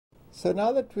So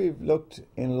now that we've looked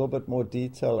in a little bit more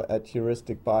detail at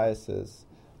heuristic biases,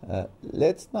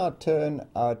 let's now turn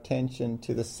our attention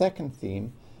to the second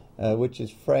theme, which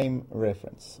is frame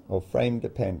reference or frame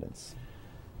dependence.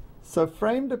 So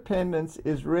frame dependence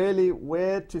is really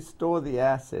where to store the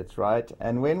assets, right?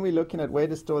 And when we're looking at where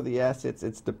to store the assets,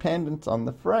 it's dependent on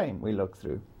the frame we look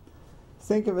through.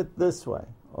 Think of it this way,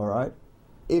 all right?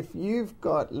 If you've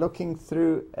got looking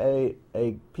through a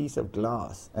piece of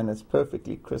glass and it's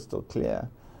perfectly crystal clear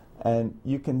and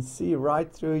you can see right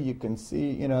through, you can see,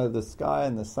 you know, the sky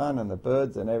and the sun and the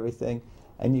birds and everything,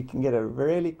 and you can get a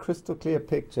really crystal clear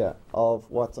picture of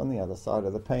what's on the other side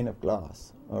of the pane of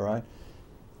glass, all right?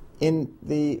 In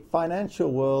the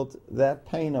financial world, that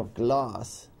pane of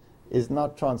glass is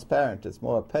not transparent, it's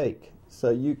more opaque. So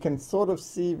you can sort of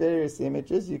see various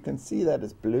images. You can see that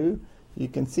it's blue. You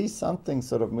can see something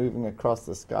sort of moving across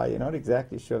the sky. You're not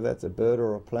exactly sure if that's a bird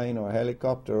or a plane or a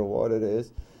helicopter or what it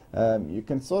is. You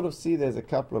can sort of see there's a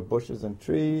couple of bushes and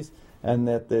trees and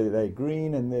that they're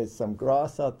green and there's some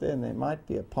grass out there and there might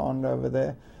be a pond over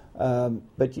there.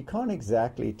 But you can't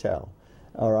exactly tell,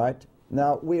 all right?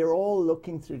 Now, we're all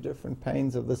looking through different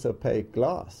panes of this opaque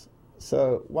glass.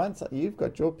 So once you've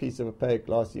got your piece of opaque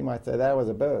glass, you might say, that was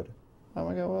a bird. I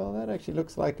might go, well, that actually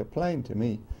looks like a plane to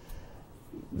me.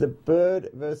 The bird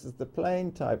versus the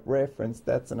plane type reference,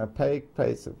 that's an opaque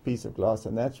piece of glass,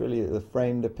 and that's really the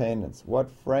frame dependence. What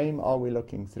frame are we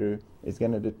looking through is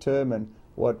going to determine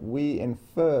what we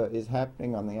infer is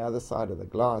happening on the other side of the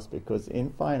glass, because in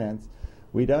finance,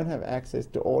 we don't have access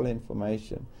to all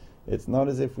information. It's not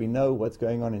as if we know what's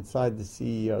going on inside the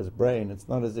CEO's brain. It's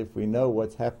not as if we know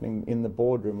what's happening in the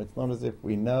boardroom. It's not as if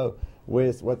we know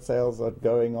what sales are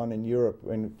going on in Europe.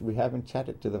 When we haven't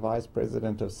chatted to the vice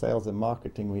president of sales and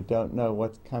marketing, we don't know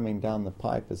what's coming down the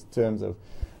pipe in terms of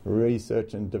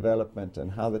research and development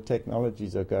and how the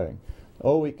technologies are going.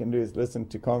 All we can do is listen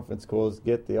to conference calls,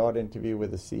 get the odd interview with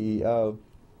the CEO,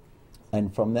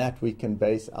 and from that we can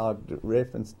base our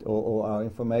reference or our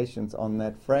informations on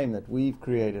that frame that we've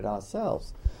created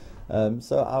ourselves.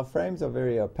 So our frames are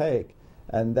very opaque,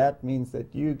 and that means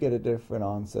that you get a different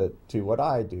answer to what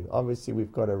I do. Obviously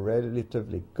we've got a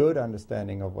relatively good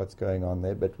understanding of what's going on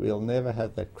there, but we'll never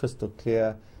have that crystal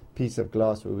clear piece of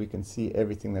glass where we can see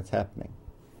everything that's happening.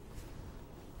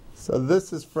 So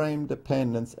this is frame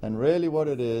dependence, and really what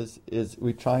it is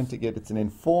we're trying to get, it's an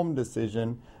informed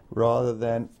decision rather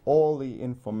than all the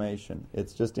information.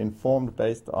 It's just informed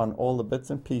based on all the bits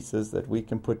and pieces that we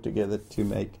can put together to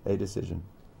make a decision.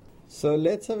 So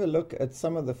let's have a look at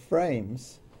some of the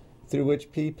frames through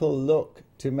which people look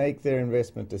to make their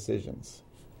investment decisions.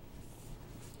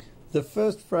 The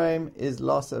first frame is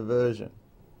loss aversion.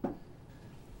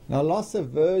 Now, loss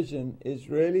aversion is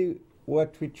really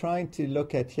what we're trying to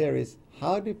look at here is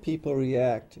how do people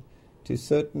react to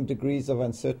certain degrees of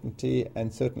uncertainty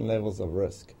and certain levels of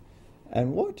risk.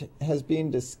 And what has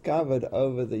been discovered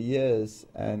over the years,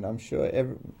 and I'm sure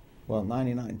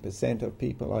 99% of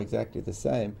people are exactly the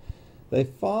same, they're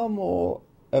far more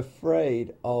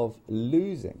afraid of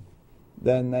losing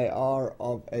than they are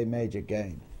of a major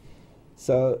gain.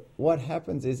 So what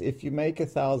happens is if you make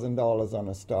 $1,000 on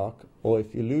a stock, or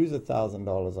if you lose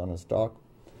 $1,000 on a stock,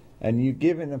 and you've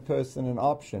given a person an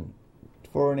option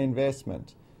for an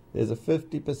investment, there's a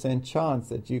 50% chance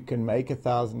that you can make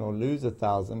 1,000 or lose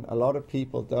 1,000. A lot of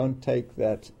people don't take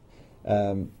that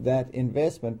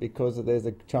investment because there's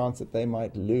a chance that they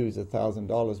might lose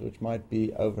 $1,000, which might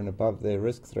be over and above their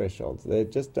risk thresholds. They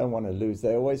just don't want to lose.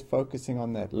 They're always focusing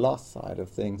on that loss side of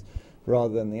things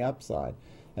rather than the upside.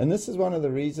 And this is one of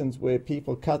the reasons where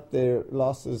people cut their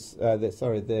losses,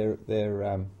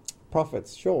 their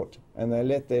profits short, and they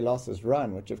let their losses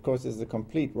run, which of course is the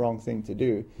complete wrong thing to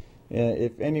do.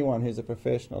 If anyone who's a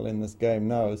professional in this game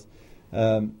knows,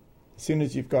 as soon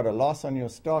as you've got a loss on your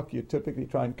stock, you typically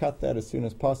try and cut that as soon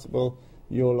as possible.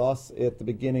 Your loss at the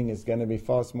beginning is going to be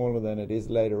far smaller than it is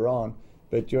later on,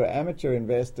 but your amateur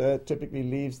investor typically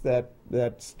leaves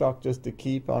that stock just to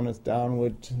keep on its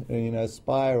downward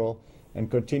spiral and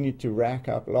continue to rack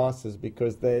up losses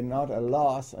because they're not a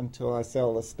loss until I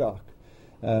sell the stock.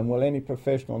 Well, any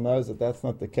professional knows that that's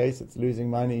not the case. It's losing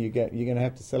money. You're going to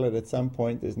have to sell it at some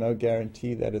point. There's no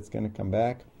guarantee that it's going to come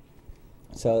back.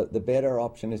 So the better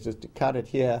option is just to cut it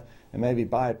here and maybe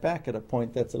buy it back at a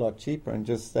point that's a lot cheaper and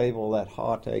just save all that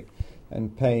heartache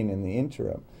and pain in the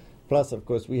interim. Plus, of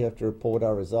course, we have to report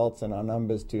our results and our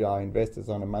numbers to our investors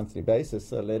on a monthly basis.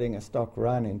 So letting a stock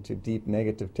run into deep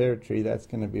negative territory, that's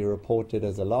going to be reported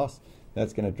as a loss.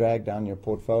 That's going to drag down your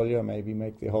portfolio, maybe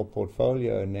make the whole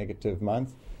portfolio a negative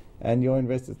month. And your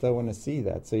investors don't want to see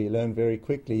that. So you learn very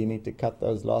quickly you need to cut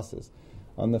those losses.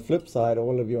 On the flip side,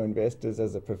 all of your investors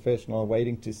as a professional are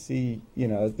waiting to see,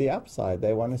 the upside.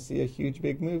 They want to see a huge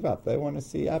big move up. They want to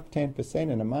see up 10%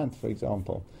 in a month, for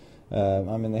example.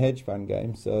 I'm in the hedge fund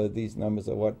game, so these numbers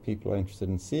are what people are interested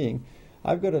in seeing.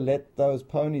 I've got to let those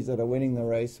ponies that are winning the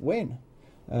race win.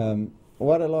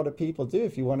 What a lot of people do,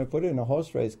 if you want to put it in a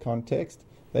horse race context,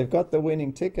 they've got the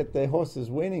winning ticket, their horse is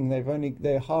winning,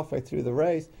 they're halfway through the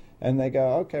race, and they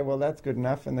go, okay, well, that's good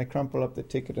enough, and they crumple up the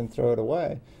ticket and throw it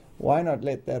away. Why not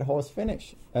let that horse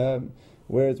finish?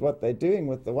 Whereas what they're doing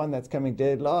with the one that's coming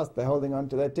dead last, they're holding on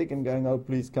to that ticket and going, oh,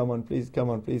 please come on, please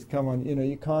come on, please come on.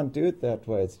 You can't do it that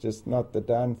way. It's just not the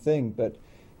darn thing. But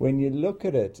when you look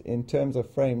at it in terms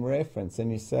of frame reference and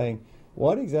you're saying,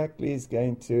 what exactly is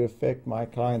going to affect my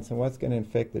clients and what's going to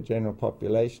affect the general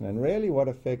population, and really what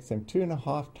affects them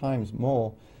 2.5 times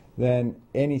more than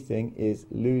anything is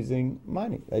losing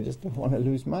money. They just don't want to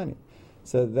lose money.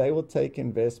 So they will take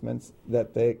investments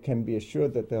that they can be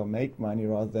assured that they'll make money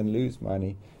rather than lose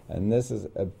money. And this is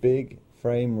a big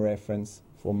frame reference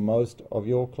for most of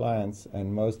your clients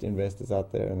and most investors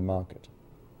out there in the market.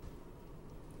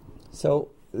 So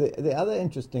the other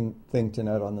interesting thing to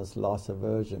note on this loss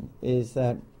aversion is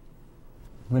that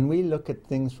when we look at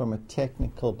things from a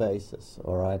technical basis,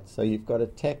 all right, so you've got a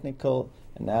technical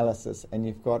analysis and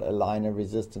you've got a line of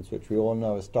resistance, which we all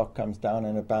know a stock comes down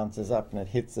and it bounces up and it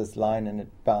hits this line and it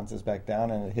bounces back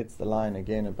down and it hits the line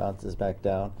again and bounces back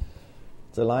down.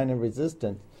 It's a line of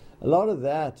resistance. A lot of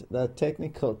that, the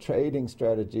technical trading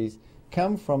strategies,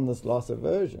 come from this loss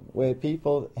aversion, where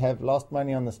people have lost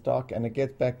money on the stock and it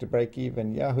gets back to break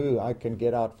even. Yahoo, I can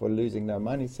get out for losing no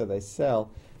money, so they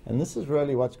sell. And this is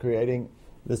really what's creating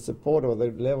the support or the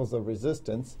levels of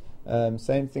resistance.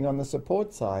 Same thing on the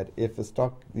support side. If the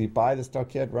stock, you buy the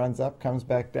stock here, it runs up, comes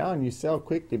back down, you sell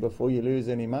quickly before you lose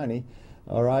any money.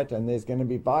 All right, and there's going to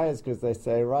be buyers because they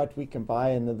say, right, we can buy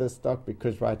into this stock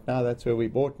because right now that's where we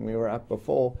bought and we were up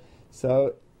before.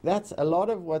 So that's a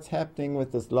lot of what's happening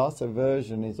with this loss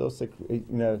aversion is also,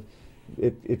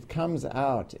 it comes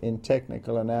out in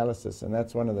technical analysis, and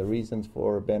that's one of the reasons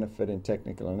for a benefit in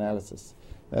technical analysis.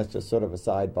 That's just sort of a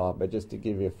sidebar, but just to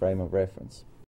give you a frame of reference.